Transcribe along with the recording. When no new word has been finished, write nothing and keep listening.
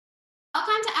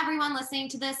Welcome to everyone listening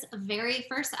to this very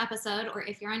first episode, or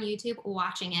if you're on YouTube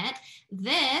watching it.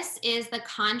 This is the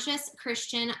Conscious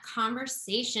Christian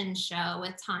Conversation Show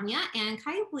with Tanya and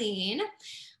Kylene.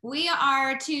 We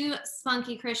are two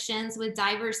spunky Christians with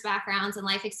diverse backgrounds and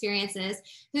life experiences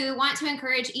who want to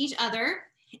encourage each other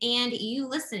and you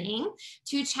listening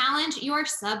to challenge your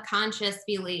subconscious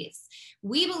beliefs.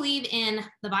 We believe in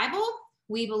the Bible.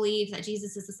 We believe that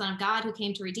Jesus is the Son of God who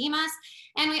came to redeem us.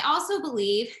 And we also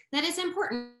believe that it's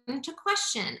important to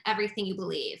question everything you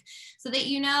believe so that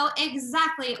you know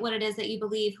exactly what it is that you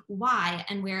believe, why,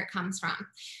 and where it comes from.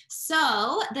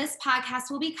 So this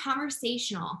podcast will be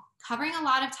conversational, covering a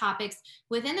lot of topics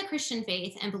within the Christian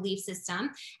faith and belief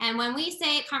system. And when we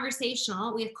say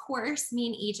conversational, we of course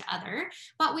mean each other,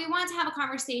 but we want to have a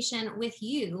conversation with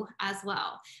you as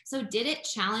well. So did it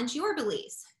challenge your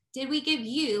beliefs? Did we give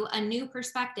you a new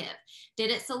perspective? Did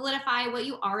it solidify what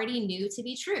you already knew to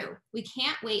be true? We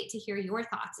can't wait to hear your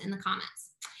thoughts in the comments.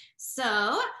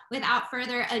 So without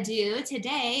further ado,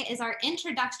 today is our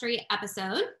introductory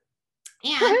episode,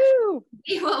 and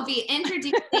we will be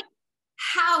introducing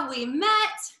how we met,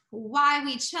 why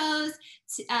we chose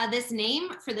this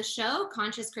name for the show,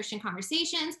 Conscious Christian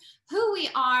Conversations, who we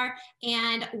are,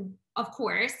 and of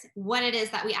course, what it is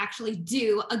that we actually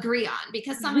do agree on,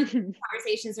 because some of the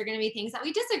conversations are going to be things that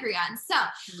we disagree on. So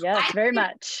yes, very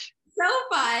much. So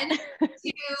fun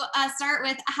to start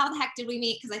with how the heck did we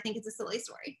meet? Because I think it's a silly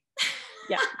story.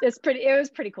 Yeah, it was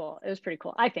pretty cool. It was pretty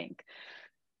cool, I think.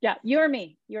 Yeah, you or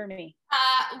me.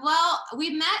 Well,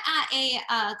 we met at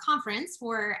a conference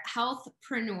for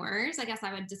healthpreneurs. I guess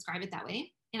I would describe it that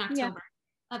way, in October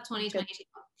of 2022.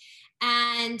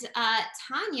 And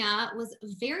Tanya was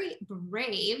very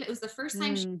brave. It was the first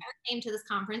time she ever came to this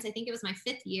conference. I think it was my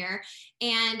 5th year.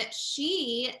 And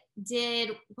she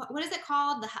did, what is it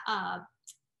called?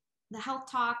 The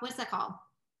health talk. What is that called?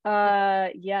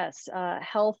 Yes.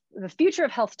 Health, the future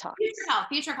of health talk.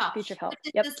 Future of health.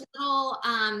 Yep. This little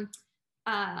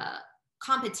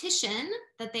competition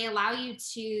that they allow you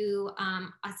to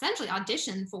essentially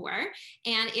audition for.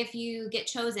 And if you get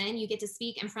chosen, you get to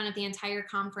speak in front of the entire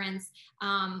conference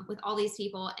with all these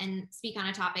people and speak on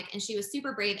a topic. And she was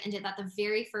super brave and did that the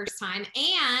very first time.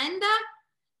 And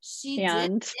she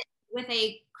did it with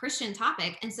a Christian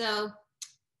topic. And so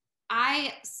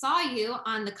I saw you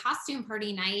on the costume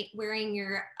party night wearing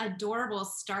your adorable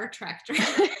Star Trek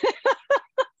dress.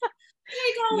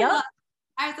 Yep.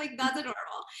 I was like, that's adorable.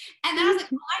 And then I was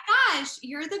like, oh my gosh,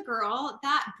 you're the girl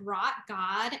that brought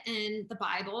God and the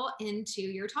Bible into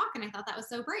your talk. And I thought that was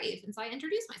so brave. And so I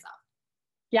introduced myself.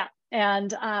 Yeah. And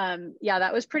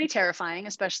that was pretty terrifying,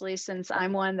 especially since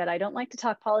I'm one that I don't like to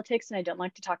talk politics and I don't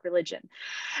like to talk religion.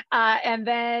 And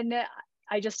then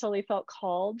I just totally felt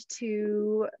called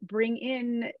to bring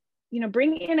in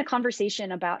a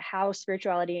conversation about how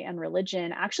spirituality and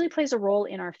religion actually plays a role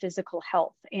in our physical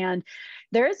health. And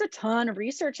there is a ton of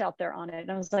research out there on it.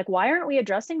 And I was like, why aren't we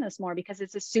addressing this more? Because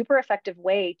it's a super effective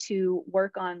way to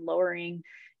work on lowering,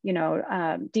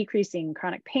 decreasing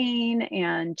chronic pain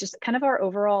and just kind of our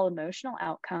overall emotional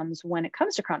outcomes when it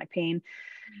comes to chronic pain.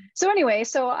 So anyway,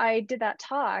 so I did that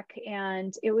talk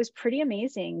and it was pretty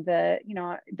amazing that,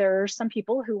 there are some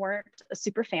people who weren't a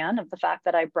super fan of the fact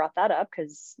that I brought that up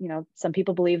because, some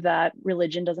people believe that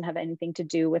religion doesn't have anything to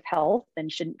do with health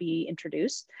and shouldn't be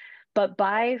introduced. But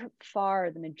by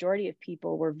far, the majority of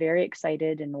people were very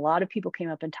excited and a lot of people came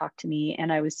up and talked to me.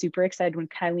 And I was super excited when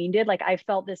Kylene did. Like I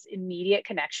felt this immediate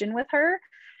connection with her.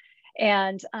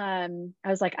 And I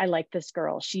was like, I like this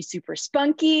girl. She's super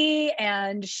spunky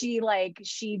and she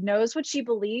knows what she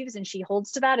believes and she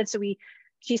holds to that. And so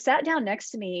she sat down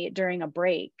next to me during a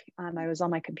break. I was on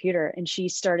my computer and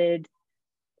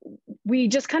we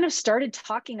just kind of started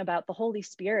talking about the Holy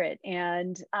Spirit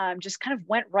and just kind of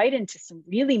went right into some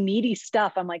really meaty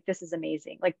stuff. I'm like, this is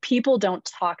amazing. Like people don't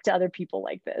talk to other people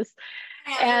like this.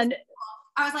 And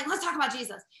I was like, let's talk about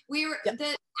Jesus. We were at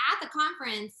the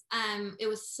conference. It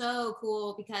was so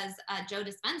cool because Joe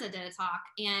Dispenza did a talk.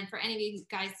 And for any of you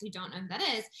guys who don't know who that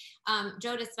is,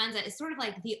 Joe Dispenza is sort of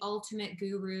like the ultimate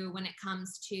guru when it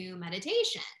comes to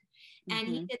meditation. And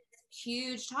he did this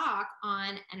huge talk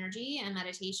on energy and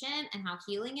meditation and how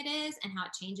healing it is and how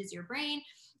it changes your brain.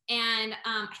 And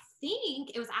I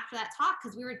think it was after that talk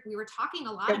because we were talking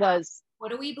a lot about what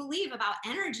do we believe about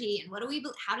energy and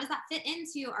how does that fit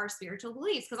into our spiritual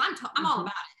beliefs? Because I'm all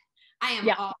about it. I am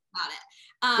all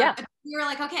about it. We were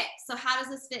like, okay, so how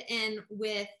does this fit in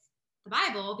with the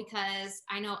Bible? Because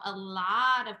I know a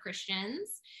lot of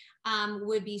Christians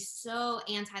would be so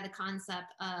anti the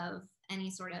concept of any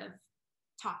sort of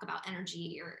talk about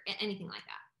energy or anything like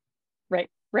that.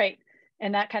 Right.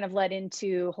 And that kind of led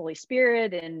into Holy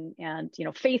Spirit and,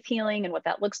 faith healing and what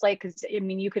that looks like. Because I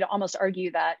mean, you could almost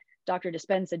argue that Dr.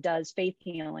 Dispenza does faith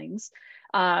healings,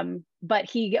 but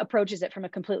he approaches it from a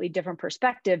completely different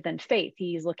perspective than faith.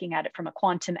 He's looking at it from a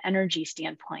quantum energy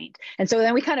standpoint. And so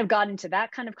then we kind of got into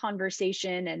that kind of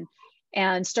conversation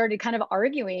and started kind of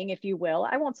arguing, if you will.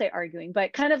 I won't say arguing,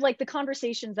 but kind of like the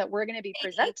conversations that we're going to be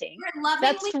presenting.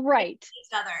 That's right.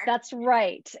 Each other. That's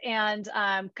right. And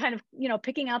kind of,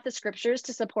 picking out the scriptures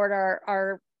to support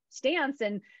our stance.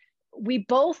 And we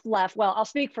both left, well, I'll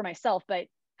speak for myself, but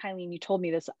Kylene, you told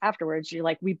me this afterwards. You're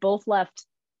like, we both left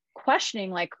questioning,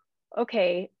 like,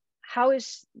 okay, how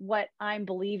is what I'm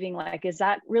believing, like, is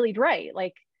that really right?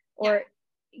 Like, or,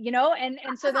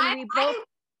 and so then we both,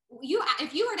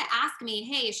 if you were to ask me,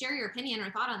 hey, share your opinion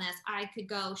or thought on this, I could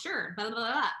go, sure, blah, blah,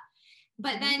 blah, blah.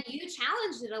 But then you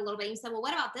challenged it a little bit. You said, well,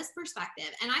 what about this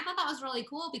perspective? And I thought that was really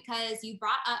cool because you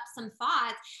brought up some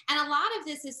thoughts. And a lot of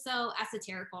this is so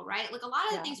esoterical, right? Like a lot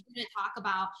of the things we're going to talk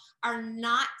about are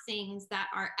not things that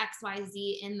are X, Y,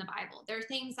 Z in the Bible. They're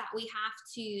things that we have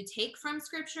to take from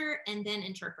scripture and then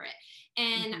interpret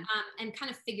and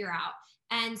kind of figure out.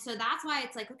 And so that's why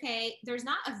it's like, okay, there's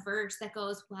not a verse that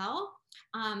goes, well,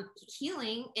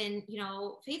 healing and,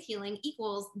 faith healing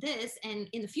equals this. And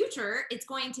in the future, it's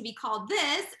going to be called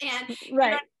this. And,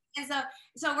 right. And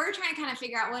so we're trying to kind of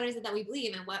figure out what is it that we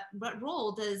believe and what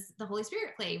role does the Holy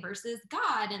Spirit play versus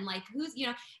God and like who's,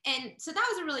 and so that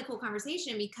was a really cool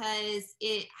conversation because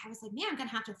I was like, man, I'm going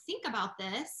to have to think about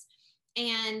this.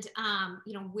 And,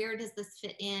 where does this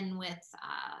fit in with,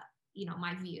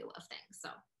 my view of things? So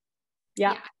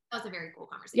yeah, that was a very cool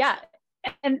conversation. Yeah.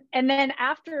 And then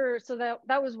after, so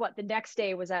that was what the next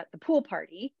day was at the pool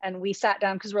party, and we sat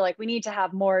down because we're like, we need to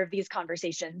have more of these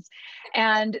conversations.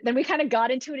 And then we kind of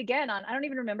got into it again on, I don't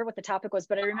even remember what the topic was,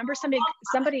 but I remember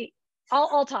somebody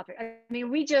all topic. I mean,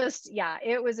 we just,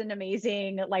 it was an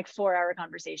amazing, like 4-hour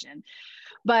conversation.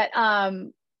 But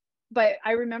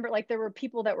I remember like there were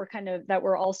people that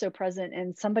were also present,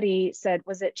 and somebody said,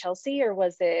 was it Chelsea or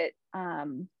was it,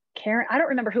 Karen? I don't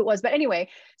remember who it was, but anyway,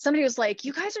 somebody was like,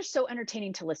 you guys are so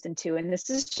entertaining to listen to. And this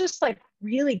is just like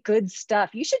really good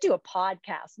stuff. You should do a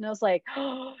podcast. And I was like,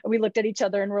 oh, and we looked at each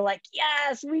other and we're like,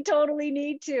 yes, we totally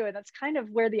need to. And that's kind of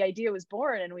where the idea was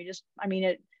born. And we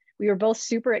were both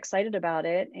super excited about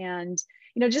it. And,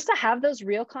 just to have those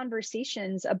real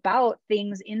conversations about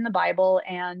things in the Bible.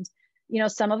 And,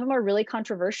 some of them are really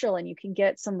controversial and you can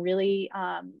get some really,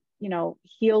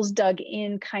 heels dug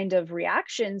in kind of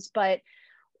reactions, but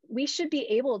we should be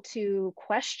able to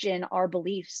question our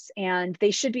beliefs and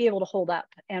they should be able to hold up.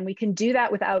 And we can do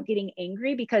that without getting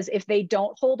angry, because if they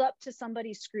don't hold up to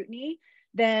somebody's scrutiny,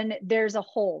 then there's a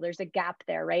gap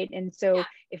there, right? And so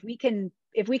if we can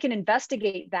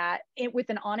investigate that with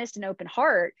an honest and open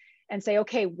heart and say,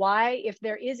 okay, why, if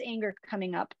there is anger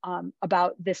coming up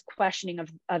about this questioning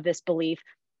of this belief,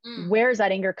 where is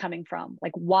that anger coming from?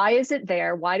 Like, why is it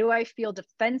there? Why do I feel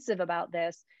defensive about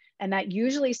this? And that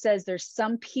usually says there's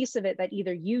some piece of it that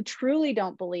either you truly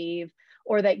don't believe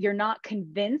or that you're not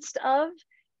convinced of,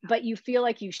 but you feel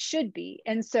like you should be.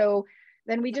 And so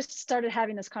then we just started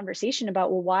having this conversation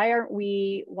about, well, why don't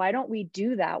we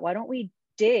do that? Why don't we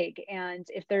dig? And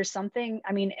if there's something,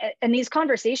 and these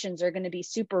conversations are going to be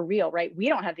super real, right? We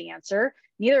don't have the answer.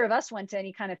 Neither of us went to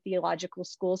any kind of theological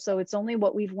school. So it's only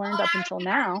what we've learned up until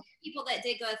now. People that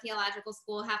did go to theological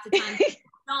school half the time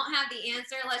don't have the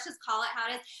answer. Let's just call it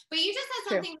how it is. But you just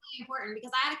said something really important,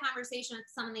 because I had a conversation with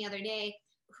someone the other day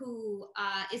who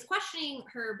is questioning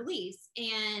her beliefs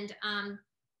and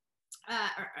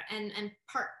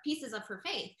pieces of her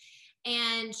faith.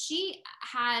 And she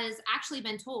has actually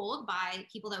been told by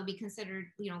people that would be considered,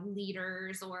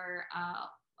 leaders or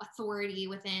authority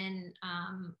within,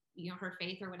 her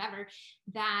faith or whatever,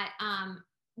 that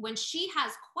when she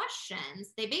has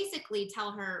questions, they basically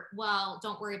tell her, well,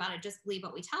 don't worry about it, just believe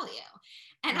what we tell you.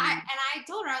 And I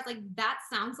told her, I was like, that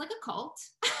sounds like a cult.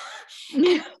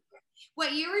 And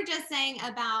what you were just saying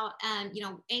about,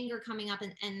 anger coming up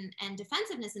and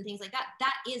defensiveness and things like that,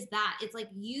 that is that. It's like,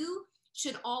 you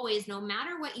should always, no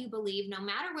matter what you believe, no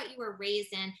matter what you were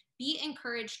raised in, be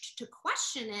encouraged to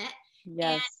question it.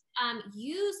 Yes. And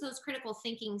use those critical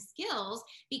thinking skills,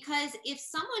 because if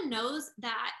someone knows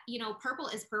that, purple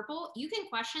is purple, you can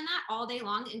question that all day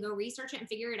long and go research it and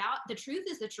figure it out. The truth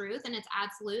is the truth, and it's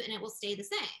absolute, and it will stay the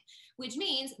same, which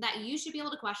means that you should be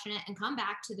able to question it and come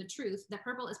back to the truth that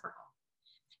purple is purple.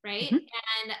 Right.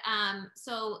 And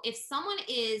so if someone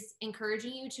is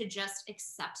encouraging you to just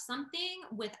accept something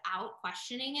without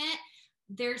questioning it,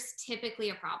 there's typically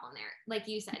a problem there. Like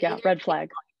you said, red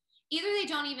flag. either they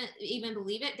don't even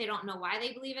believe it, they don't know why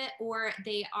they believe it, or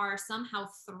they are somehow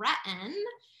threatened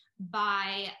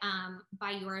by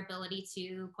your ability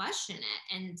to question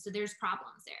it. And so there's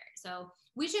problems there. So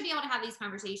we should be able to have these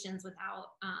conversations without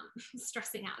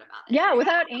stressing out about it. Yeah,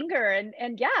 without anger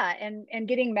and yeah, and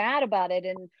getting mad about it.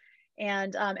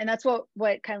 And that's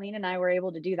what Kylene and I were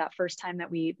able to do that first time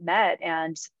that we met.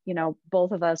 And, you know,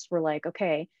 both of us were like,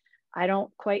 okay, I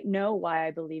don't quite know why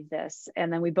I believe this.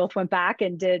 And then we both went back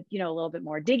and did, you know, a little bit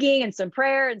more digging and some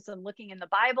prayer and some looking in the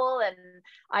Bible. And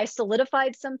I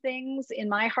solidified some things in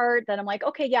my heart that I'm like,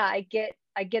 okay, yeah, I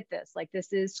get this. Like,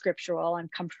 this is scriptural. I'm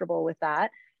comfortable with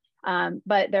that.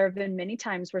 But there have been many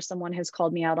times where someone has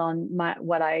called me out on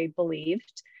what I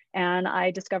believed, and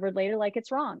I discovered later, like,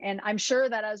 it's wrong. And I'm sure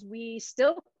that as we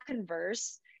still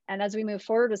converse and as we move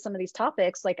forward with some of these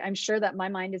topics, like, I'm sure that my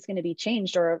mind is going to be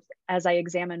changed, or as I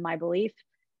examine my belief,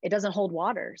 it doesn't hold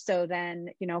water. So then,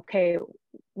 you know, okay,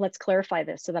 let's clarify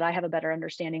this so that I have a better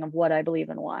understanding of what I believe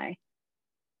and why.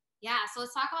 Yeah. So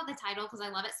let's talk about the title, because I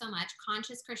love it so much.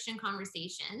 Conscious Christian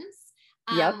Conversations.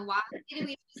 Yep. Why did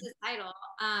we choose this title?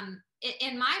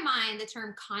 In my mind, the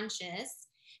term conscious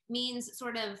means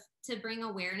sort of to bring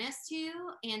awareness to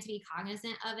and to be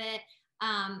cognizant of it.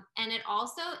 And it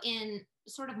also, in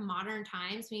sort of modern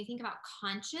times, when you think about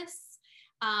conscious,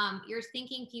 you're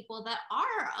thinking people that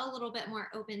are a little bit more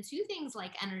open to things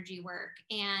like energy work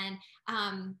and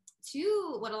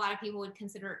to what a lot of people would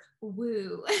consider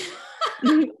woo.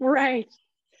 Right.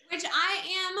 Which I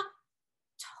am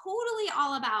totally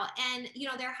all about. And, you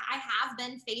know, I have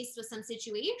been faced with some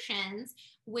situations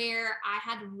where I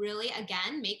had to really,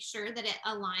 again, make sure that it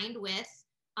aligned with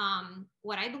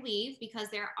what I believe, because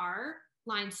there are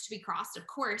lines to be crossed, of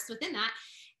course, within that.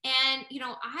 And, you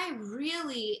know, I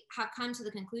really have come to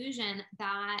the conclusion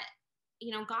that,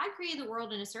 you know, God created the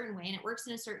world in a certain way and it works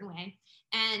in a certain way.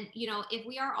 And, you know, if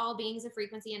we are all beings of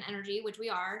frequency and energy, which we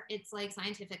are, it's like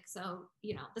scientific. So,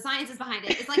 you know, the science is behind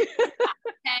it. It's like,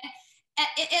 okay,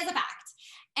 it is a fact.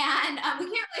 And we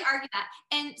can't really argue that.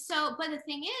 And so, but the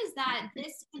thing is that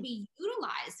this can be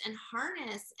utilized and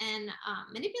harnessed and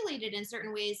manipulated in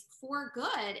certain ways for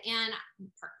good and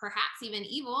perhaps even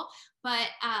evil. But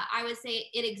I would say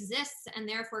it exists, and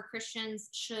therefore Christians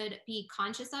should be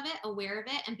conscious of it, aware of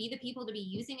it, and be the people to be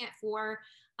using it for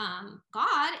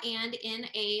God and in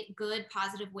a good,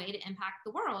 positive way to impact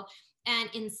the world. And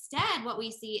instead, what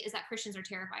we see is that Christians are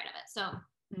terrified of it. So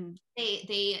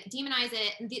they demonize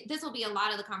it. This will be a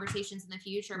lot of the conversations in the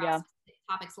future about specific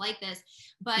topics like this.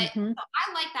 But so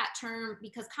I like that term,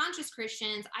 because conscious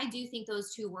Christians, I do think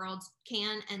those two worlds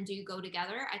can and do go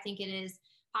together. I think it is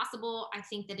possible. I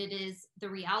think that it is the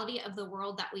reality of the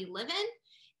world that we live in.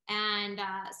 And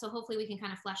so hopefully we can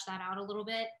kind of flesh that out a little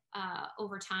bit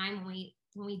over time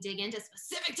when we dig into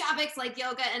specific topics like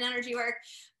yoga and energy work.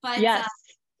 But yes.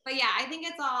 But yeah, I think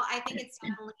it's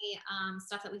definitely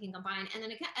stuff that we can combine. And then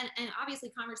and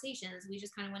obviously conversations, we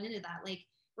just kind of went into that. Like,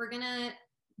 we're going to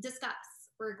discuss,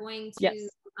 we're going to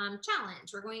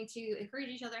challenge, we're going to encourage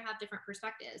each other to have different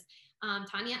perspectives.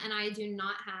 Tanya and I do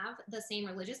not have the same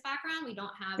religious background. We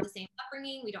don't have the same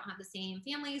upbringing. We don't have the same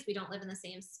families. We don't live in the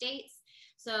same states.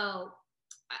 So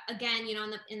again, you know,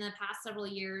 in the past several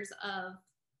years of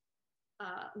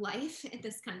life in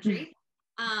this country,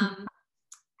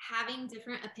 having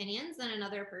different opinions than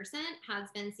another person has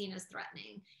been seen as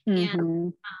threatening.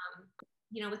 And,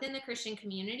 you know, within the Christian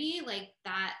community, like,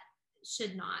 that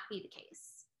should not be the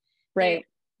case. Right.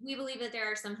 We believe that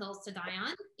there are some hills to die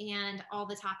on, and all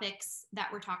the topics that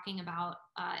we're talking about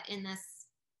in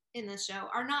this show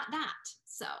are not that.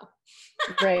 So.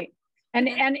 Right.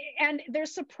 And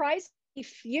there's surprisingly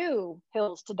few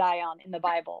hills to die on in the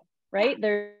Bible, right?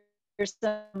 Yeah.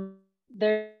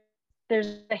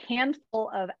 There's a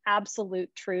handful of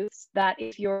absolute truths that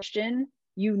if you're Christian,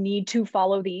 you need to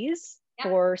follow these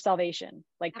for salvation,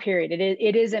 like, period.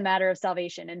 It is a matter of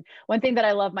salvation. And one thing that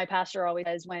I love my pastor always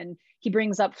says, when he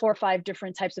brings up 4 or 5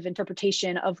 different types of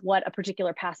interpretation of what a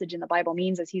particular passage in the Bible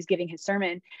means as he's giving his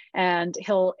sermon, and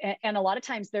a lot of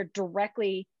times they're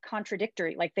directly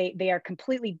contradictory, like they are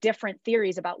completely different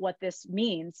theories about what this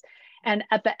means. And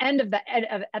at the end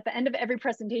of every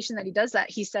presentation that he does that,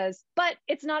 he says, but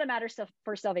it's not a matter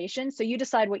for salvation. So you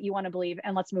decide what you want to believe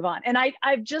and let's move on. And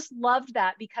I've just loved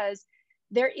that, because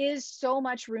there is so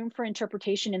much room for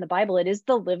interpretation in the Bible. It is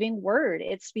the living word.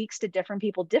 It speaks to different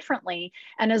people differently.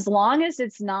 And as long as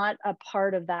it's not a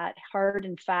part of that hard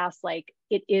and fast, like,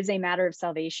 it is a matter of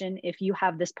salvation, if you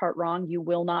have this part wrong, you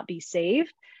will not be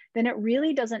saved, then it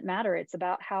really doesn't matter. It's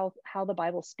about how the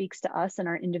Bible speaks to us and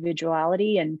our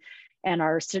individuality. And and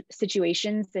our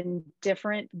situations in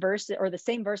different verses, or the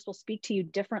same verse will speak to you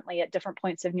differently at different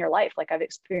points in your life. Like I've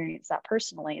experienced that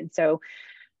personally. And so,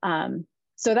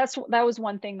 that was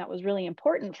one thing that was really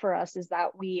important for us, is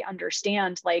that we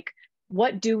understand, like,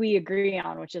 what do we agree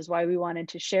on, which is why we wanted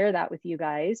to share that with you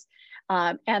guys.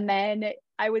 And then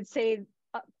I would say,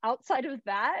 outside of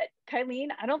that, Kylene,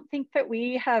 I don't think that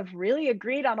we have really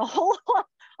agreed on a whole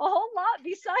lot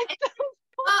besides those.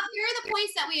 Here are the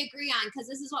points that we agree on, because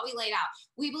this is what we laid out.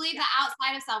 We believe that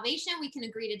outside of salvation, we can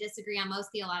agree to disagree on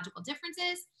most theological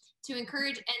differences. To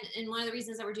encourage, and one of the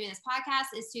reasons that we're doing this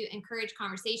podcast is to encourage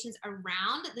conversations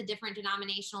around the different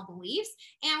denominational beliefs.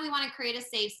 And we want to create a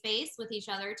safe space with each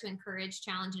other to encourage,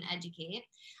 challenge, and educate.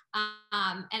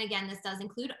 And again, this does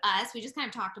include us. We just kind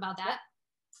of talked about that.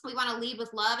 We want to lead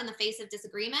with love in the face of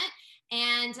disagreement.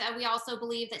 And we also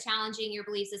believe that challenging your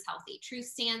beliefs is healthy. Truth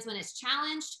stands when it's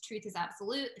challenged. Truth is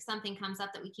absolute. If something comes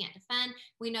up that we can't defend,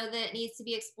 we know that it needs to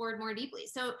be explored more deeply.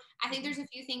 So I think there's a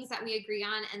few things that we agree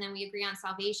on, and then we agree on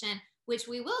salvation, which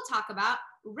we will talk about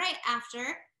right after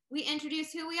we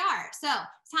introduce who we are. So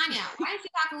Tanya, why don't you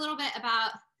talk a little bit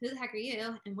about who the heck are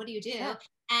you and what do you do? Yeah.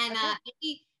 And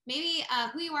maybe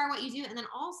who you are, what you do, and then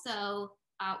also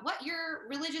what your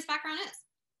religious background is.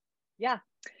 Yeah.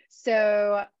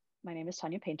 So my name is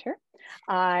Tanya Painter.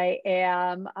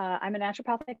 I'm a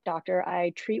naturopathic doctor.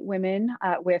 I treat women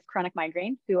with chronic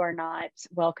migraine who are not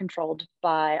well controlled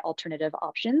by alternative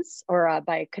options, or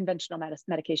by conventional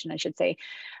medication, I should say.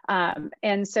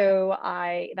 And so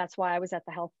that's why I was at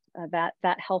the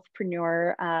that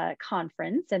healthpreneur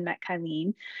conference and met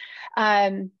Kylene.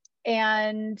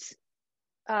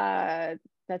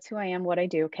 That's who I am, what I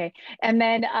do. Okay. And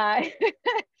then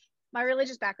my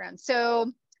religious background.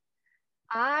 So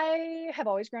I have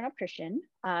always grown up Christian.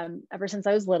 Ever since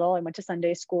I was little, I went to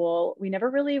Sunday school. We never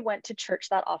really went to church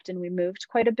that often. We moved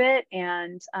quite a bit,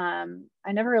 and I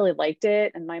never really liked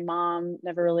it. And my mom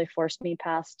never really forced me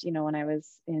past, when I was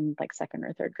in like second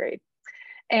or third grade.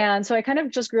 And so I kind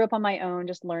of just grew up on my own,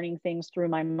 just learning things through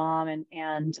my mom.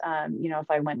 And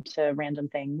if I went to random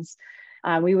things,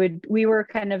 we were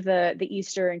kind of the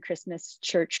Easter and Christmas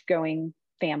church going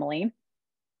family.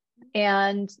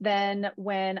 And then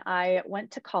when I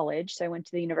went to college, so I went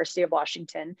to the University of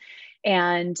Washington,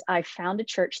 and I found a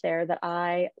church there that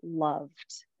I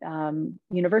loved,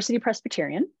 University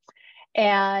Presbyterian.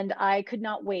 And I could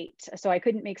not wait. So I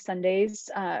couldn't make Sundays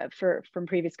from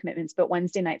previous commitments, but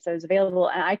Wednesday nights I was available,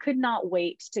 and I could not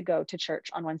wait to go to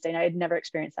church on Wednesday. And I had never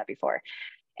experienced that before.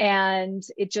 And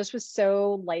it just was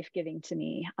so life-giving to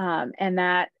me. And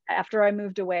that after I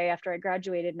moved away, after I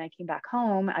graduated and I came back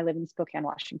home, I live in Spokane,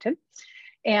 Washington.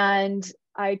 And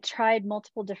I tried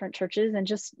multiple different churches, and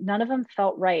just none of them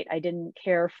felt right. I didn't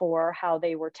care for how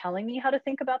they were telling me how to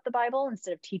think about the Bible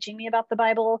instead of teaching me about the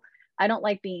Bible. I don't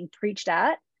like being preached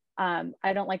at.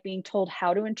 I don't like being told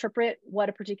how to interpret what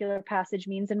a particular passage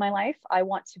means in my life. I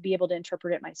want to be able to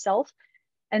interpret it myself.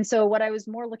 And so what I was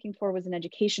more looking for was an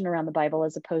education around the Bible,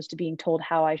 as opposed to being told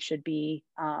how I should be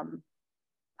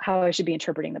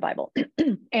interpreting the Bible.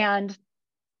 And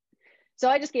so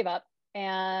I just gave up,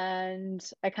 and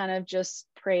I kind of just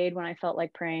prayed when I felt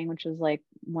like praying, which was like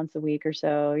once a week or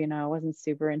so. I wasn't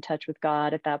super in touch with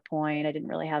God at that point. I didn't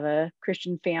really have a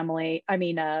Christian family. I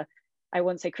mean, I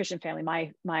wouldn't say Christian family.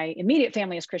 My immediate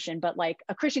family is Christian, but like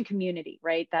a Christian community,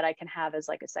 right? That I can have as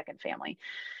like a second family.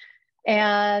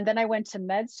 And then I went to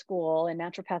med school, and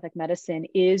naturopathic medicine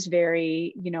is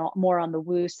very, more on the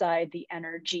woo side, the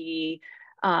energy,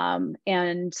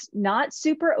 and not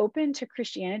super open to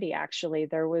Christianity. Actually,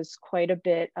 there was quite a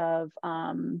bit of,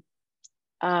 how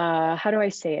do I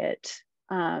say it?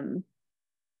 Can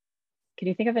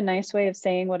you think of a nice way of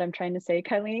saying what I'm trying to say,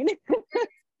 Kylene?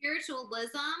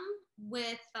 Spiritualism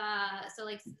with so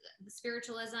like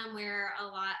spiritualism, where a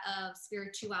lot of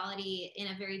spirituality in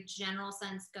a very general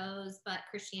sense goes, but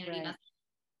Christianity doesn't.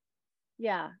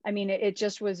 Yeah, I mean, it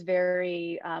just was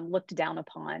very looked down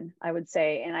upon, I would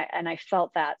say, and I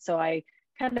felt that. So I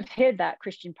kind of hid that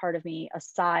Christian part of me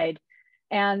aside,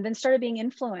 and then started being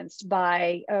influenced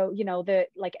by,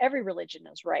 like every religion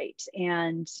is right,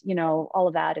 and all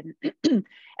of that, and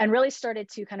and really started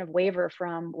to kind of waver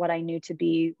from what I knew to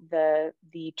be the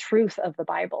truth of the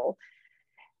Bible.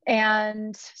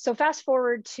 And so fast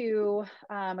forward to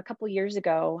a couple of years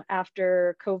ago,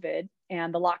 after COVID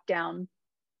and the lockdown.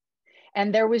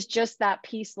 And there was just that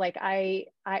piece, like I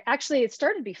actually, it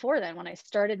started before then. When I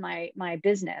started my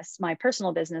business, my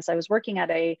personal business, I was working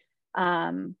at a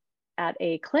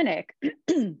clinic,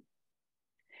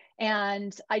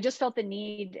 and I just felt the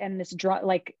need and this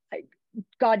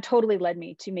God totally led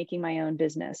me to making my own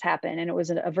business happen. And it was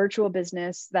a virtual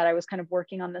business that I was kind of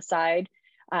working on the side.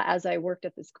 as I worked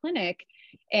at this clinic.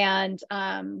 And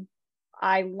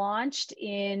I launched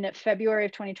in February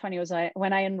of 2020 was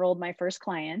when I enrolled my first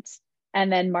client.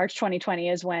 And then March 2020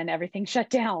 is when everything shut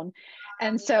down.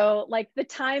 And so like the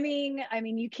timing, I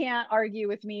mean, you can't argue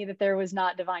with me that there was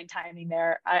not divine timing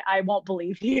there. I won't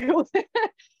believe you.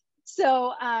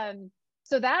 So,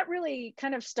 so that really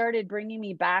kind of started bringing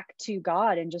me back to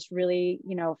God and just really,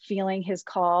 you know, feeling his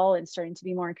call and starting to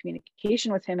be more in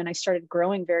communication with him. And I started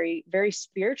growing very, very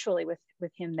spiritually with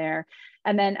him there.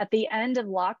 And then at the end of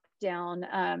lockdown,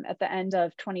 at the end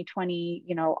of 2020,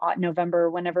 you know,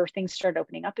 November, whenever things started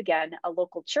opening up again, a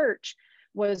local church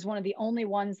was one of the only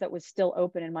ones that was still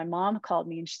open. And my mom called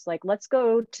me and she's like, let's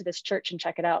go to this church and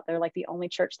check it out. They're like the only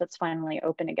church that's finally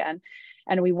open again.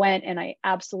 And we went and I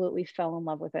absolutely fell in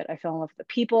love with it. I fell in love with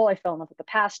the people. I fell in love with the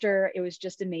pastor. It was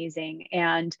just amazing.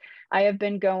 And I have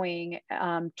been going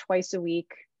twice a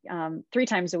week, 3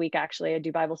 times a week, actually. I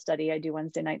do Bible study. I do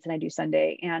Wednesday nights and I do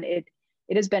Sunday. And it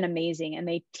has been amazing. And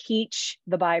they teach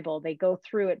the Bible. They go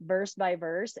through it verse by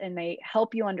verse and they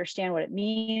help you understand what it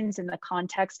means in the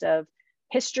context of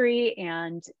history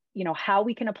and, you know, how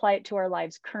we can apply it to our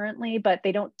lives currently, but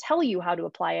they don't tell you how to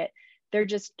apply it. They're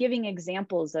just giving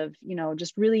examples of, you know,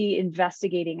 just really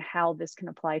investigating how this can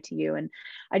apply to you. And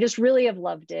I just really have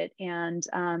loved it. And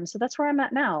so that's where I'm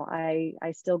at now.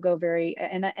 I still go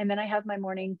and then I have my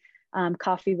morning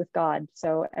coffee with God.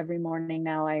 So every morning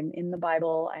now I'm in the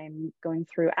Bible. I'm going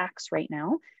through Acts right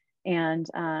now. And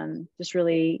just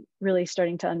really, really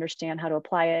starting to understand how to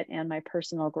apply it. And my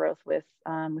personal growth with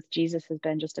Jesus has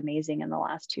been just amazing in the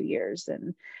last 2 years.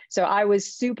 And so I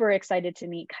was super excited to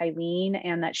meet Kylene,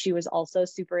 and that she was also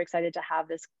super excited to have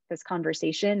this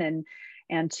conversation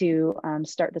and to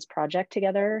start this project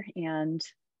together. And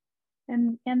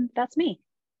that's me.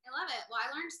 I love it. Well,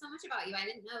 I learned so much about you. I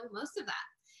didn't know most of that.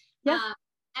 Yeah.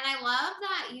 And I love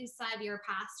that you said your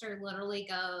pastor literally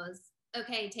goes,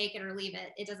 okay, take it or leave it.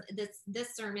 It doesn't,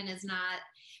 this sermon is not,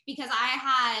 because I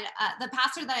had the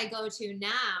pastor that I go to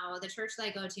now, the church that I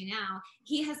go to now,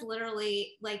 he has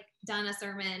literally like done a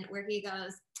sermon where he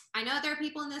goes, I know there are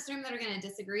people in this room that are going to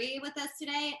disagree with us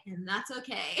today, and that's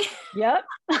okay. Yep.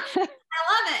 I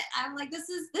love it. I'm like, this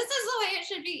is the way it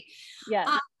should be. Yes.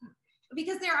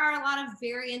 Because there are a lot of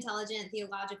very intelligent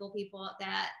theological people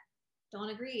that don't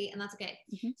agree, and that's okay.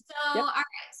 Mm-hmm. So, yep. All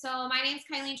right. So my name is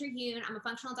Kylene. I'm a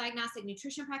functional diagnostic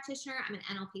nutrition practitioner. I'm an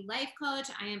NLP life coach.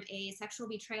 I am a sexual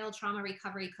betrayal trauma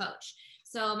recovery coach.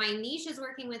 So my niche is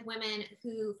working with women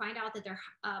who find out that their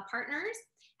partners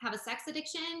have a sex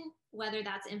addiction, whether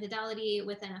that's infidelity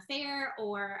with an affair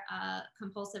or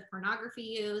compulsive pornography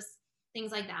use,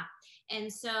 things like that.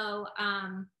 And so,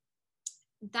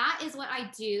 that is what I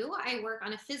do. I work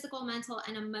on a physical, mental,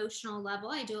 and emotional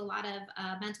level. I do a lot of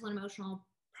mental and emotional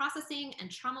processing and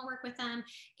trauma work with them.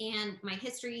 And my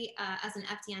history as an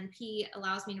FDNP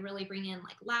allows me to really bring in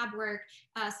like lab work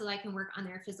so that I can work on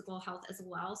their physical health as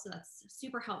well. So that's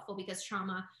super helpful because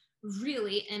trauma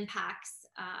really impacts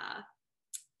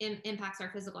our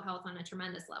physical health on a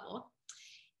tremendous level.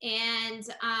 And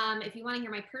if you want to hear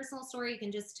my personal story, you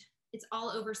can it's all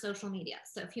over social media.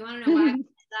 So if you want to know why I did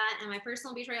that and my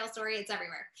personal betrayal story, it's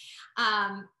everywhere.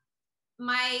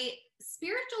 My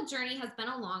spiritual journey has been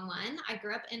a long one. I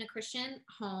grew up in a Christian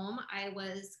home. I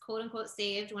was quote unquote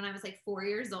saved when I was like 4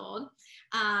 years old,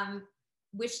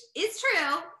 which is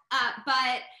true.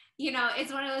 But you know,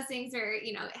 it's one of those things where,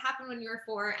 you know, it happened when you were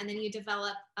 4 and then you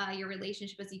develop your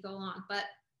relationship as you go along. But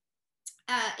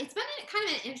it's been kind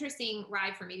of an interesting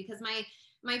ride for me because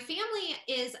my family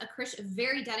is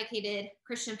very dedicated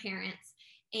Christian parents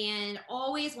and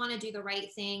always want to do the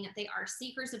right thing. They are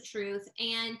seekers of truth.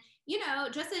 And, you know,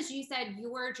 just as you said,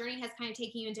 your journey has kind of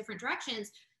taken you in different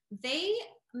directions. They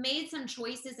made some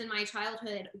choices in my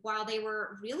childhood while they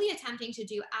were really attempting to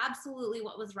do absolutely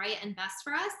what was right and best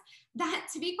for us, that,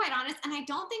 to be quite honest, and I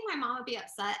don't think my mom would be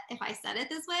upset if I said it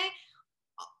this way,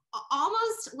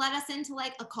 almost led us into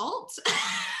like a cult.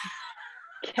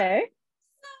 Okay.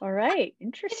 All right.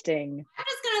 Interesting. I'm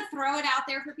just going to throw it out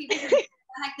there for people who know what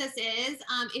the heck this is.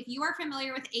 If you are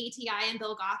familiar with ATI and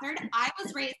Bill Gothard, I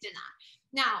was raised in that.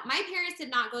 Now, my parents did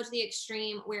not go to the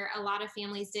extreme where a lot of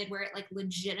families did, where it like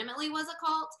legitimately was a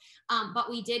cult.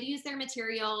 But we did use their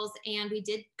materials and we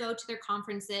did go to their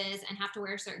conferences and have to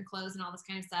wear certain clothes and all this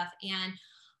kind of stuff. And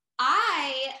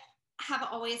I have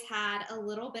always had a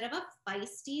little bit of a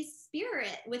feisty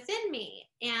spirit within me.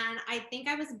 And I think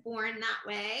I was born that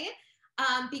way.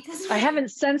 Because I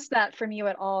haven't sensed that from you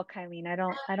at all, Kylene. I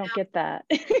don't get that.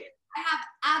 I have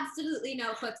absolutely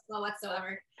no chutzpah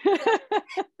whatsoever.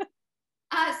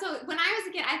 So when I was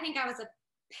a kid, I think I was a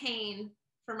pain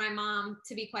for my mom,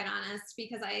 to be quite honest,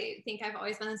 because I think I've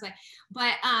always been this way.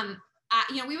 But,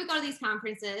 we would go to these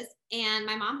conferences, and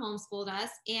my mom homeschooled us,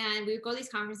 and we would go to these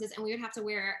conferences, and we would have to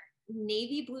wear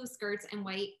navy blue skirts and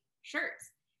white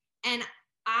shirts. And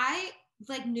I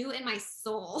knew in my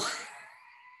soul,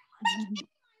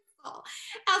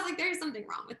 I was like, there's something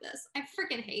wrong with this. I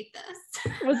freaking hate this.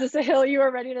 Was this a hill you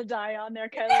were ready to die on there,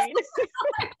 Kylene? Let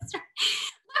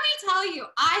me tell you,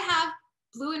 I have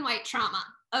blue and white trauma.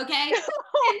 Okay.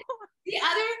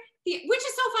 Which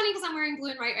is so funny because I'm wearing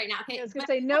blue and white right now. Okay. I was going to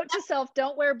say, note to self,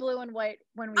 don't wear blue and white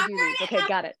when we do these. Okay.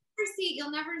 Got it.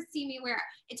 You'll never see me wear.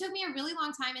 It took me a really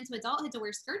long time into adulthood to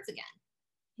wear skirts again,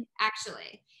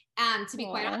 actually. To be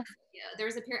quite honest with you, there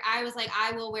was a period I was like,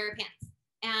 I will wear pants.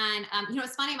 And,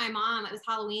 it's funny, my mom, it was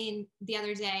Halloween the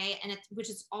other day, and which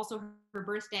is also her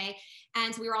birthday.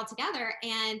 And so we were all together,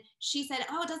 and she said,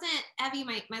 oh, doesn't Evie,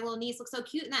 my little niece, look so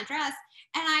cute in that dress?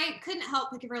 And I couldn't help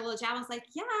but give her a little jab. I was like,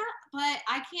 yeah, but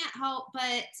I can't help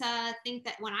but think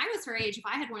that when I was her age, if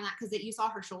I had worn that, because you saw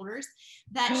her shoulders,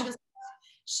 that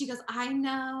she goes, I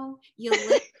know, you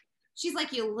live. She's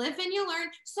like, you live and you learn.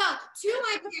 So to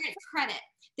my parents' credit,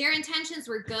 their intentions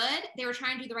were good. They were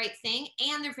trying to do the right thing,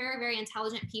 and they're very, very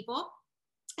intelligent people.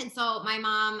 And so my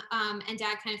mom and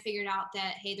dad kind of figured out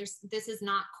that, hey, this is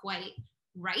not quite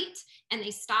right. And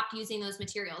they stopped using those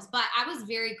materials. But I was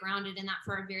very grounded in that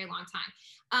for a very long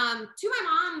time. To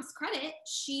my mom's credit,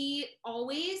 she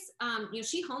always,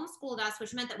 she homeschooled us,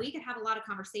 which meant that we could have a lot of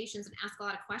conversations and ask a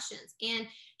lot of questions. And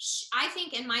I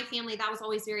think in my family, that was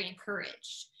always very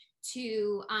encouraged,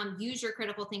 to use your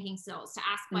critical thinking skills, to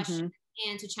ask questions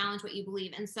and to challenge what you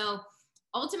believe. And so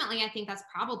ultimately, I think that's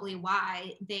probably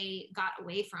why they got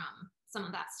away from some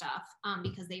of that stuff,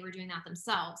 because they were doing that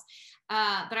themselves.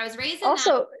 But I was raised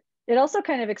in it also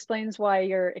kind of explains why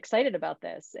you're excited about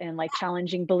this and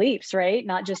challenging beliefs, right?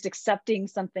 Not just accepting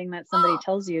something that somebody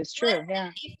tells you is true. Listen, yeah.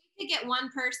 If you could get one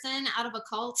person out of a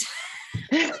cult,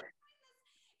 it would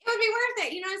be worth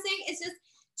it. You know what I'm saying? It's just,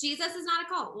 Jesus is not a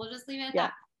cult. We'll just leave it at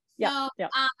that.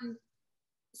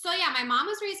 So my mom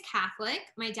was raised Catholic.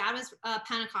 My dad was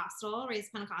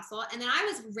raised Pentecostal. And then I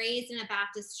was raised in a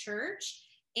Baptist church.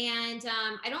 And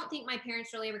I don't think my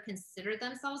parents really ever considered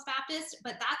themselves Baptist,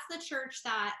 but that's the church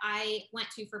that I went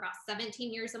to for about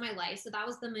 17 years of my life. So that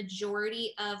was the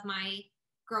majority of my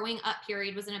growing up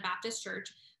period, was in a Baptist church.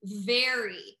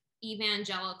 Very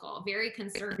evangelical, very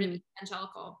conservative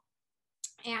evangelical.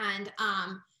 And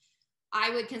I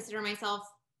would consider myself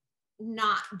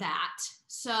not that.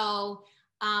 So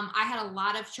I had a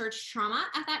lot of church trauma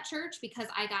at that church because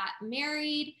I got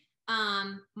married.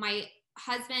 My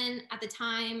husband at the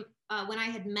time, when I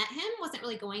had met him, wasn't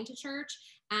really going to church,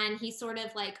 and he sort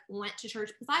of went to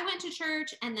church because I went to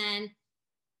church. And then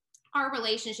our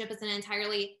relationship is an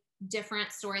entirely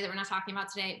different story that we're not talking about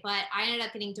today, but I ended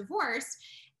up getting divorced,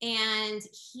 and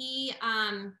he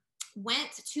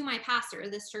went to my pastor,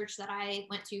 this church that I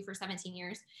went to for 17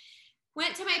 years.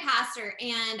 Went to my pastor,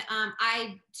 and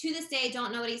I, to this day,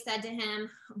 don't know what he said to him,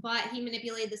 but he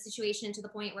manipulated the situation to the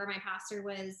point where my pastor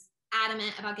was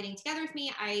adamant about getting together with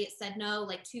me. I said no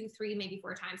 2, 3, maybe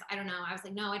 4 times. I don't know. I was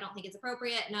like, no, I don't think it's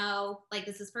appropriate. No,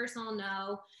 this is personal.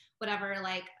 No, whatever.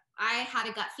 I had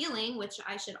a gut feeling, which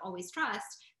I should always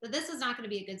trust, that this was not going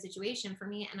to be a good situation for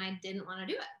me, and I didn't want to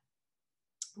do it.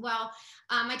 Well,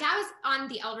 my dad was on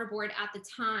the elder board at the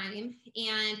time,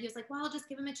 and he was like, well, just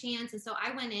give him a chance. And so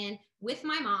I went in with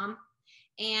my mom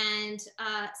and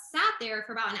sat there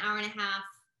for about an hour and a half,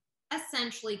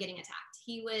 essentially getting attacked.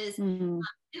 He was,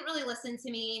 didn't really listen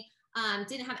to me,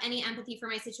 didn't have any empathy for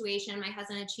my situation. My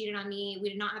husband had cheated on me. We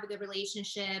did not have a good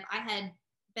relationship. I had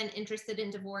been interested in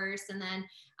divorce, and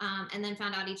then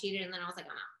found out he cheated. And then I was like,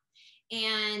 I'm out.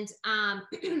 And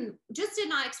just did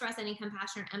not express any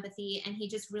compassion or empathy. And he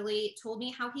just really told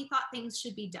me how he thought things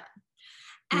should be done.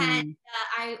 And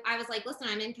I was like, listen,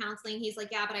 I'm in counseling. He's like,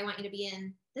 yeah, but I want you to be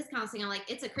in this counseling. I'm like,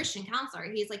 it's a Christian counselor.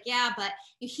 He's like, yeah, but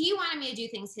he wanted me to do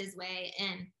things his way.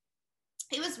 And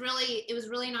it was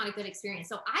really not a good experience.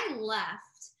 So I left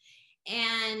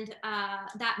and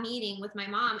that meeting with my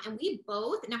mom, and we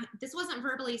both, now this wasn't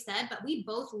verbally said, but we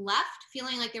both left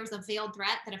feeling like there was a veiled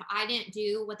threat that if I didn't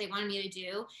do what they wanted me to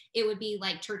do, it would be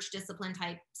church discipline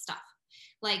type stuff.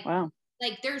 Wow.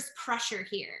 There's pressure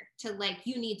here to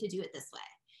you need to do it this way.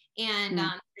 And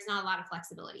there's not a lot of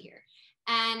flexibility here.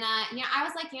 And I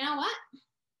was like, you know what?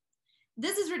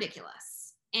 This is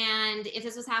ridiculous. And if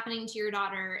this was happening to your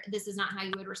daughter, this is not how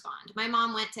you would respond. My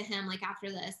mom went to him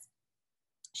after this.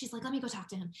 She's like, let me go talk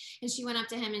to him. And she went up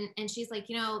to him, and she's like,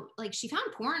 she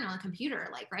found porn on the computer,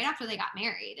 right after they got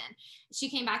married. And she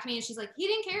came back to me, and she's like, he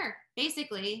didn't care,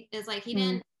 basically. It's he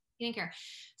He didn't care.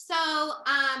 So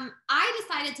I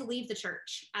decided to leave the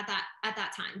church at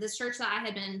that time, this church that I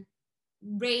had been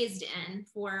raised in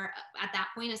for, at that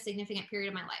point, a significant period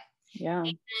of my life. Yeah.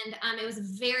 And it was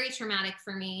very traumatic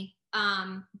for me.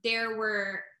 I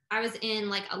was in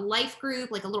like a life group,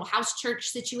 like a little house church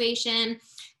situation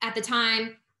at the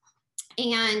time.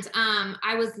 And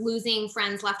I was losing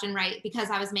friends left and right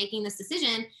because I was making this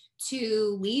decision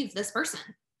to leave this person.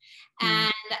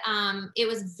 And it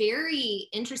was very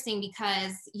interesting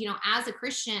because, you know, as a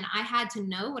Christian, I had to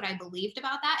know what I believed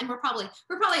about that. And we're probably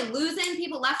losing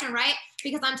people left and right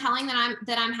because I'm telling that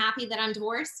I'm happy that I'm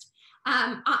divorced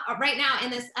right now in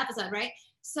this episode, right?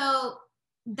 So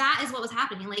that is what was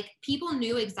happening. Like, people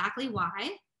knew exactly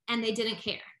why, and they didn't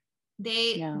care.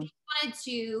 They wanted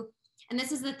to, and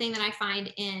this is the thing that I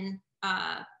find in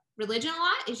religion a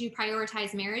lot, is you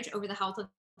prioritize marriage over the health of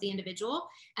the individual,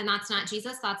 and that's not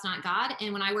Jesus, that's not God.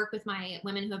 And when I work with my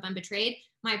women who have been betrayed,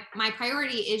 my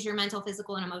priority is your mental,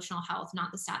 physical, and emotional health,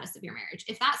 not the status of your marriage.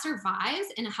 If that survives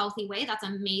in a healthy way, that's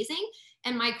amazing,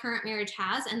 and my current marriage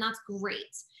has, and that's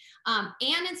great.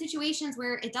 And in situations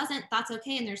where it doesn't, that's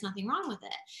okay, and there's nothing wrong with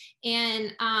it.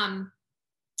 And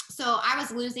so I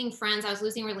was losing friends, I was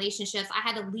losing relationships. I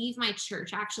had to leave my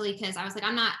church, actually, because I was like,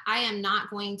 I am not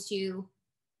going to,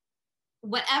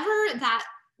 whatever that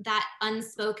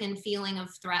unspoken feeling of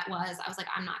threat was, I was like,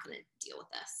 I'm not going to deal with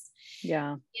this.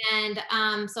 Yeah. And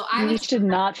so you should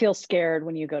not feel scared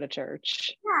when you go to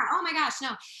church. Yeah. Oh my gosh, no.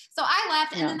 So I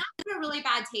left, and then that put a really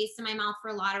bad taste in my mouth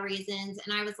for a lot of reasons.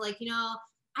 And I was like, you know,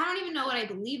 I don't even know what I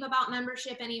believe about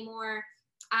membership anymore.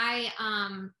 I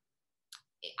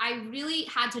really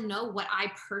had to know what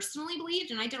I personally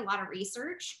believed, and I did a lot of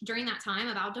research during that time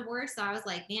about divorce. So I was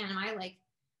like, man,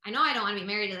 I know I don't want to be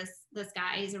married to this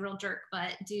guy. He's a real jerk,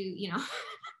 but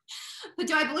but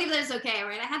do I believe that it's okay?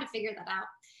 Right? I had to figure that out.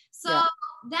 So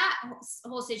that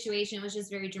whole situation was just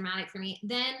very dramatic for me.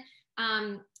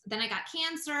 Then I got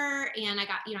cancer, and I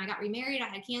got remarried. I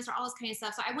had cancer, all this kind of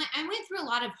stuff. So I went through a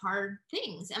lot of hard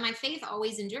things, and my faith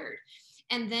always endured.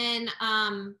 And then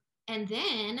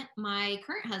my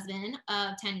current husband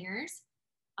of 10 years,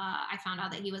 I found out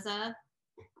that he was a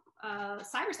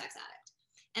cyber sex addict.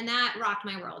 And that rocked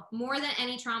my world more than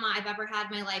any trauma I've ever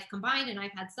had in my life combined. And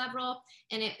I've had several,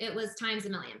 and it was times a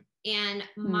million. And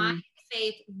my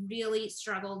faith really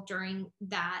struggled during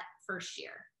that first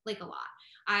year, like a lot.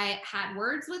 I had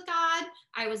words with God.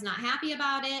 I was not happy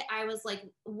about it. I was like,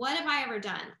 what have I ever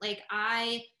done? Like,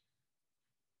 I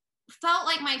felt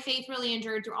like my faith really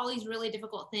endured through all these really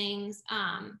difficult things.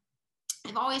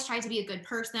 I've always tried to be a good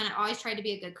person. I've always tried to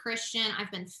be a good Christian.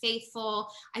 I've been faithful.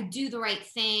 I do the right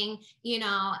thing,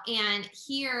 and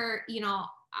here,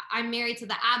 I'm married to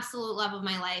the absolute love of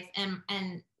my life,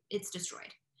 and it's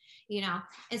destroyed,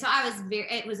 and so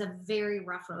it was a very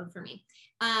rough road for me.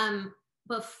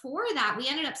 Before that, we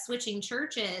ended up switching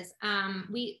churches.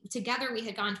 We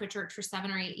had gone to a church for 7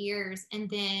 or 8 years. And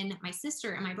then my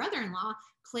sister and my brother-in-law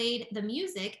played the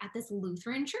music at this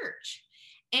Lutheran church.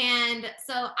 And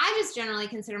so I just generally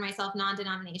consider myself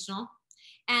non-denominational,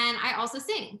 and I also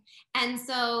sing. And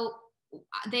so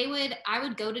I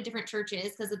would go to different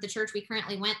churches, because at the church we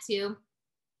currently went to,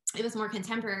 it was more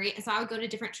contemporary. And so I would go to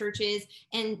different churches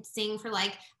and sing for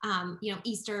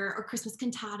Easter or Christmas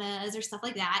cantatas or stuff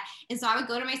like that. And so I would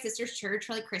go to my sister's church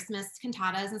for like Christmas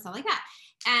cantatas and stuff like that.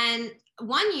 And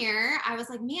one year I was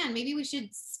like, man, maybe we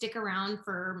should stick around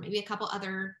for maybe a couple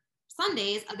other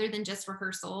Sundays other than just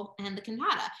rehearsal and the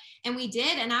cantata. And we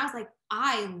did. And I was like,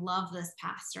 I love this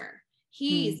pastor.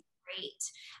 He's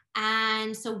great.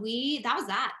 And so that was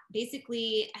that.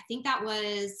 Basically, I think that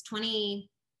was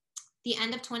the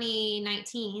end of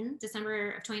 2019,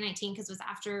 December of 2019, because it was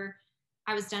after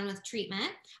I was done with treatment.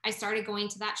 I started going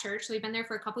to that church. So we've been there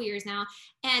for a couple years now.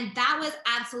 And that was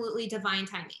absolutely divine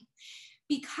timing,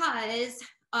 because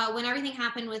when everything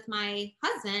happened with my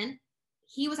husband,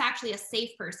 he was actually a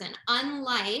safe person,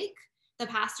 unlike the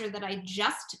pastor that I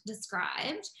just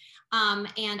described,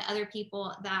 and other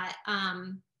people that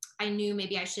I knew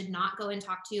maybe I should not go and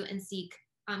talk to and seek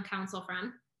counsel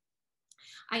from.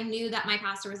 I knew that my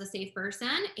pastor was a safe person,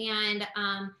 and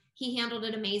he handled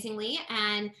it amazingly.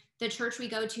 And the church we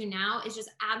go to now is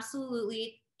just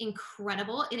absolutely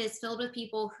incredible. It is filled with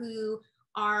people who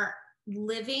are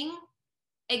living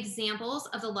examples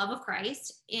of the love of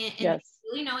Christ, and they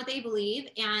really know what they believe,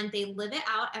 and they live it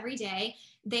out every day.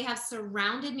 They have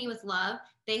surrounded me with love.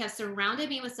 They have surrounded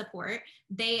me with support.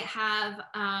 They have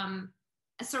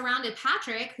surrounded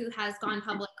Patrick, who has gone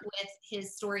public with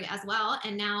his story as well.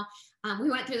 And now we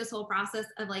went through this whole process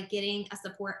of like getting a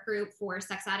support group for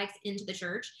sex addicts into the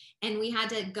church. And we had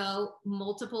to go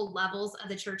multiple levels of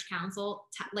the church council,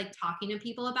 like talking to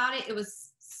people about it. It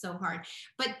was so hard.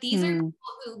 But these are people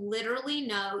who literally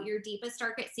know your deepest,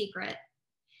 darkest secret,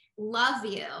 love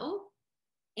you,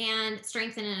 and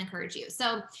strengthen and encourage you.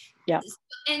 So,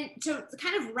 and to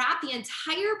kind of wrap the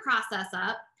entire process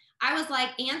up, I was like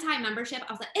anti-membership.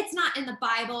 I was like, it's not in the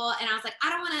Bible. And I was like,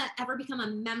 I don't want to ever become a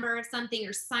member of something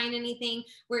or sign anything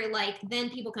where like,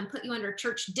 then people can put you under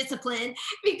church discipline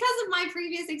because of my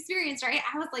previous experience, right?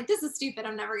 I was like, this is stupid.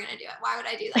 I'm never going to do it. Why would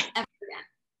I do that ever again?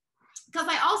 Because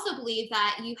I also believe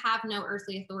that you have no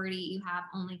earthly authority. You have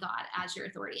only God as your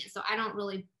authority. And so I don't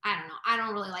really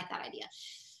like that idea.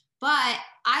 But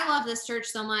I love this church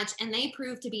so much, and they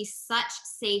proved to be such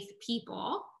safe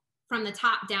people from the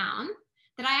top down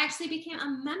that I actually became a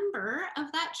member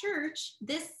of that church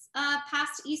this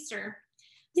past Easter.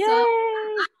 Yay!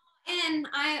 So, and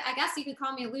I guess you could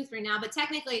call me a Lutheran now, but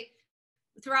technically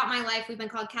throughout my life, we've been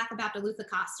called Catholic Baptist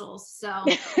Luthicostals. So,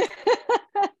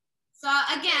 so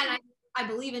again, I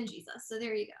believe in Jesus. So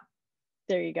there you go.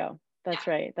 There you go. That's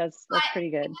right. That's pretty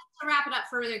good. To wrap it up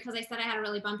further, because I said I had a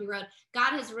really bumpy road,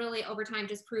 God has really over time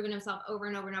just proven himself over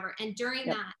and over and over. And during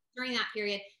that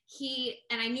period,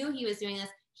 and I knew he was doing this,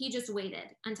 he just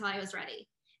waited until I was ready.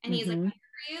 And he's like, I hear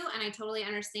you, and I totally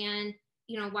understand,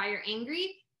 why you're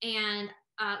angry. And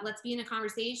let's be in a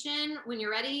conversation when you're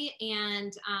ready.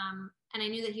 And I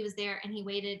knew that he was there, and he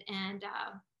waited, and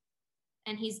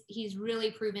he's really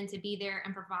proven to be there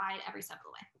and provide every step of the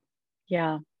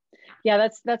way. Yeah,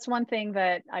 that's one thing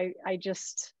that I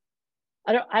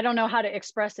don't know how to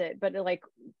express it, but like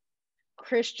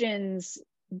Christians,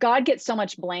 God gets so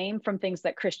much blame from things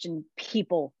that Christian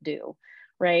people do,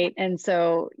 right? And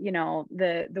so,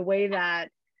 the way that,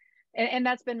 and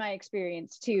that's been my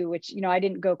experience too, which, I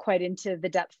didn't go quite into the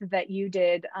depth that you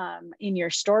did in your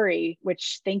story,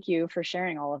 which thank you for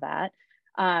sharing all of that.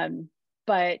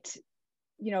 But,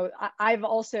 I've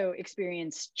also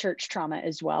experienced church trauma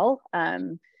as well.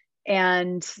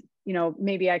 And,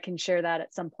 maybe I can share that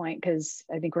at some point, because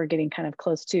I think we're getting kind of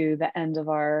close to the end of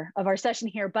our session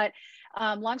here. But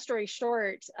long story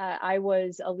short, I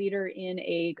was a leader in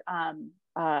a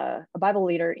Bible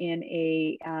leader in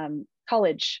a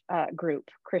college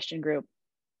group, Christian group.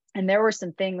 And there were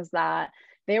some things that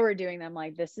they were doing them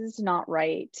like, this is not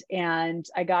right. And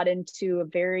I got into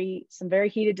some very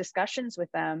heated discussions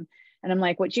with them. And I'm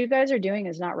like, what you guys are doing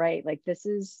is not right. Like, this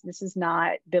is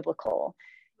not biblical.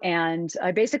 And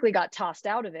I basically got tossed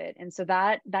out of it. And so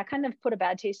that kind of put a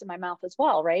bad taste in my mouth as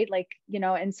well, right? Like,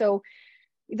 and so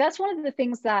that's one of the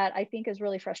things that I think is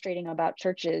really frustrating about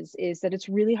churches, is that it's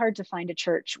really hard to find a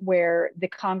church where the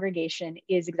congregation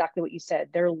is exactly what you said.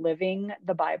 They're living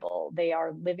the Bible. They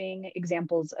are living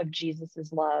examples of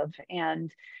Jesus's love.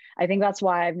 And I think that's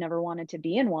why I've never wanted to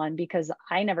be in one, because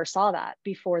I never saw that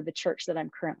before the church that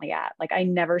I'm currently at. Like, I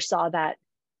never saw that.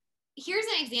 Here's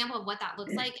an example of what that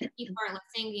looks like. And people are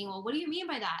listening being, well, what do you mean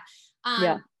by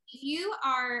that? If you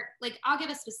are like, I'll give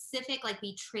a specific like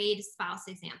betrayed spouse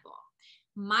example.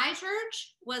 My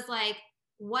church was like,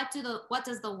 what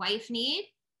does the wife need?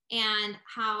 And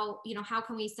how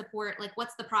can we support, like,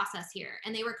 what's the process here?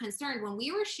 And they were concerned when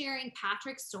we were sharing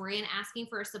Patrick's story and asking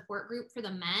for a support group for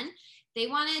the men, they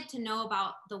wanted to know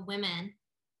about the women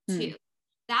too.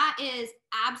 That is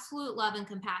absolute love and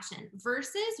compassion,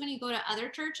 versus when you go to other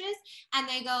churches and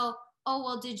they go, oh,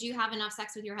 well, did you have enough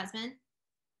sex with your husband?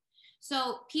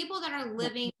 So people that are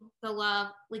living the love,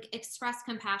 like, express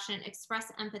compassion,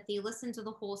 express empathy, listen to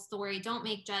the whole story, don't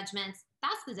make judgments.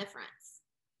 That's the difference.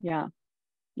 Yeah.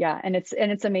 And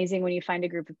it's amazing when you find a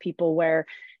group of people where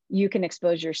you can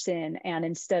expose your sin, and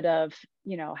instead of,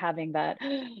 having that,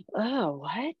 oh,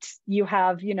 what, you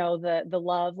have, the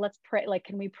love, let's pray. Like,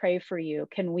 can we pray for you?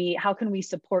 How can we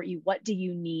support you? What do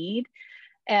you need?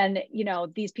 And,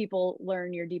 these people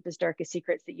learn your deepest, darkest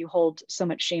secrets that you hold so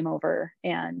much shame over.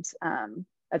 And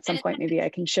at some point, maybe I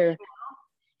can share.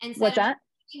 What's that?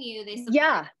 They support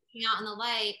you out in the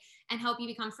light and help you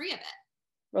become free of it.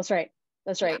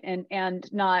 That's right. And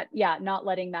not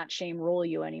letting that shame rule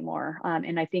you anymore.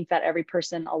 And I think that every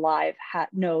person alive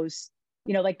knows,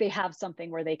 like, they have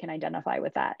something where they can identify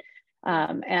with that.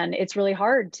 And it's really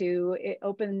hard to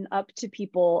open up to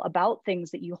people about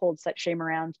things that you hold such shame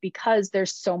around, because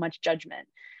there's so much judgment.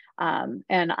 And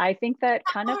I think that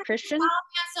kind of Christian. On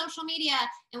social media,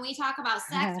 and we talk about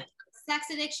sex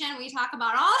addiction. We talk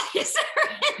about all these.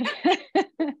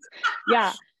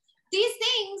 Yeah. These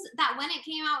things that, when it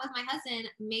came out with my husband,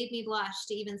 made me blush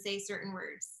to even say certain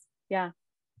words. Yeah.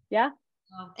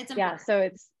 It's Yeah.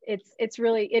 important. So it's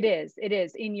really, it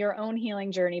is in your own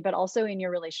healing journey, but also in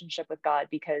your relationship with God,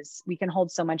 because we can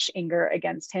hold so much anger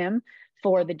against him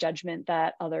for the judgment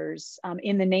that others,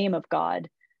 in the name of God,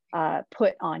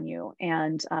 put on you.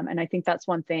 And I think that's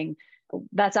one thing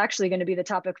that's actually going to be the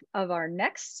topic of our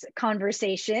next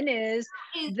conversation, is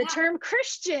the Yeah. term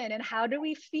Christian and how do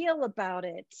we feel about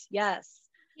it? Yes.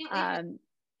 Can't wait for that.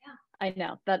 Yeah. I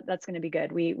know that's going to be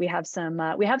good. We have some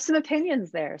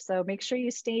opinions there, so make sure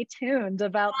you stay tuned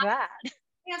about that.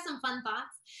 We have some fun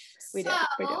thoughts. We So do.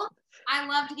 We do. I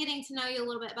loved getting to know you a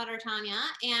little bit better, Tanya.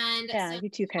 And Yeah, so you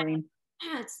too, Kylene.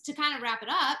 to kind of wrap it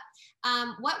up,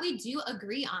 what we do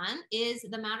agree on is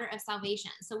the matter of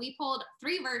salvation. So we pulled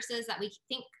 3 verses that we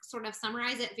think sort of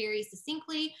summarize it very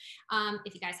succinctly.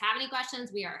 If you guys have any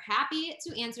questions, we are happy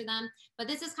to answer them. But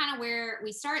this is kind of where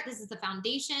we start. This is the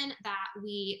foundation that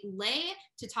we lay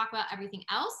to talk about everything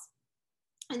else.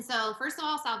 And so, first of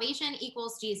all, salvation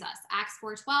equals Jesus. Acts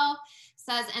 4:12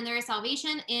 says, and there is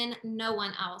salvation in no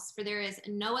one else, for there is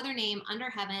no other name under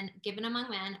heaven given among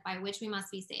men by which we must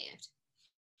be saved.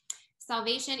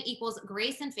 Salvation equals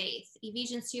grace and faith.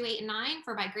 Ephesians 2:8-9,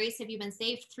 for by grace have you been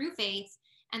saved through faith,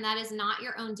 and that is not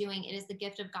your own doing. It is the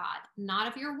gift of God, not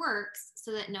of your works,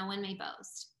 so that no one may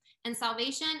boast. And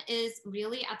salvation is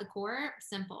really at the core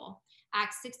simple.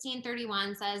 Acts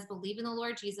 16:31 says, believe in the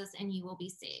Lord Jesus and you will be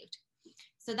saved.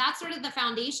 So that's sort of the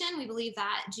foundation. We believe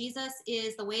that Jesus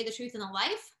is the way, the truth, and the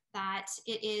life, that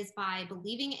it is by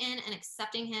believing in and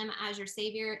accepting him as your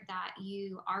savior that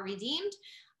you are redeemed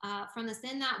from the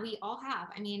sin that we all have.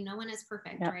 I mean, no one is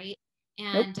perfect, Yep. right?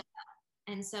 Nope.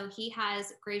 And so he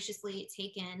has graciously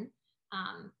taken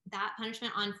that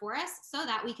punishment on for us so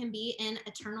that we can be in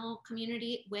eternal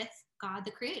community with God,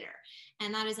 the creator.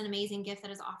 And that is an amazing gift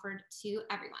that is offered to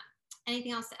everyone.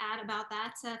 Anything else to add about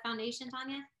that foundation,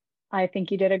 Tanya? I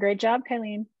think you did a great job,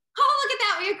 Kylene. Oh, look at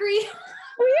that. We agree.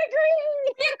 We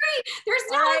agree. We agree. There's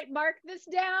no. All right, mark this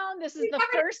down. This is the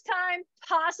first time,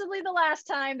 possibly the last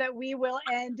time, that we will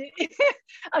end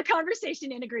a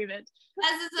conversation in agreement.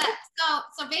 This is it.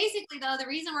 So basically, though, the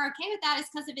reason we're okay with that is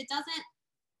because if it doesn't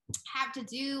have to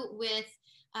do with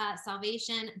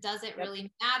salvation, does it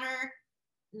really matter?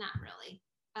 Not really.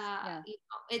 You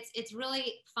know, it's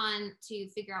really fun to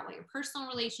figure out what your personal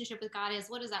relationship with God is.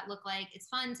 What does that look like? It's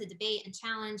fun to debate and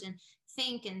challenge and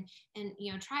think and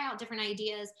you know, try out different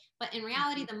ideas. But in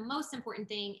reality, the most important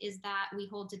thing is that we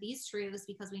hold to these truths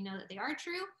because we know that they are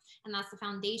true, and that's the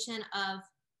foundation of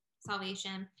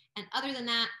salvation. And other than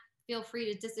that, feel free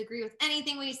to disagree with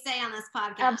anything we say on this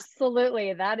podcast.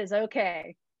 Absolutely, that is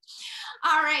okay.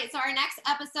 All right, so our next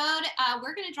episode,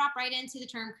 we're going to drop right into the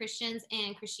term Christians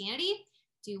and Christianity.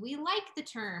 Do we like the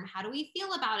term? How do we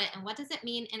feel about it? And what does it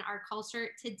mean in our culture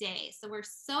today? So we're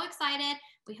so excited.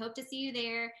 We hope to see you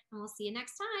there, and we'll see you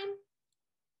next time.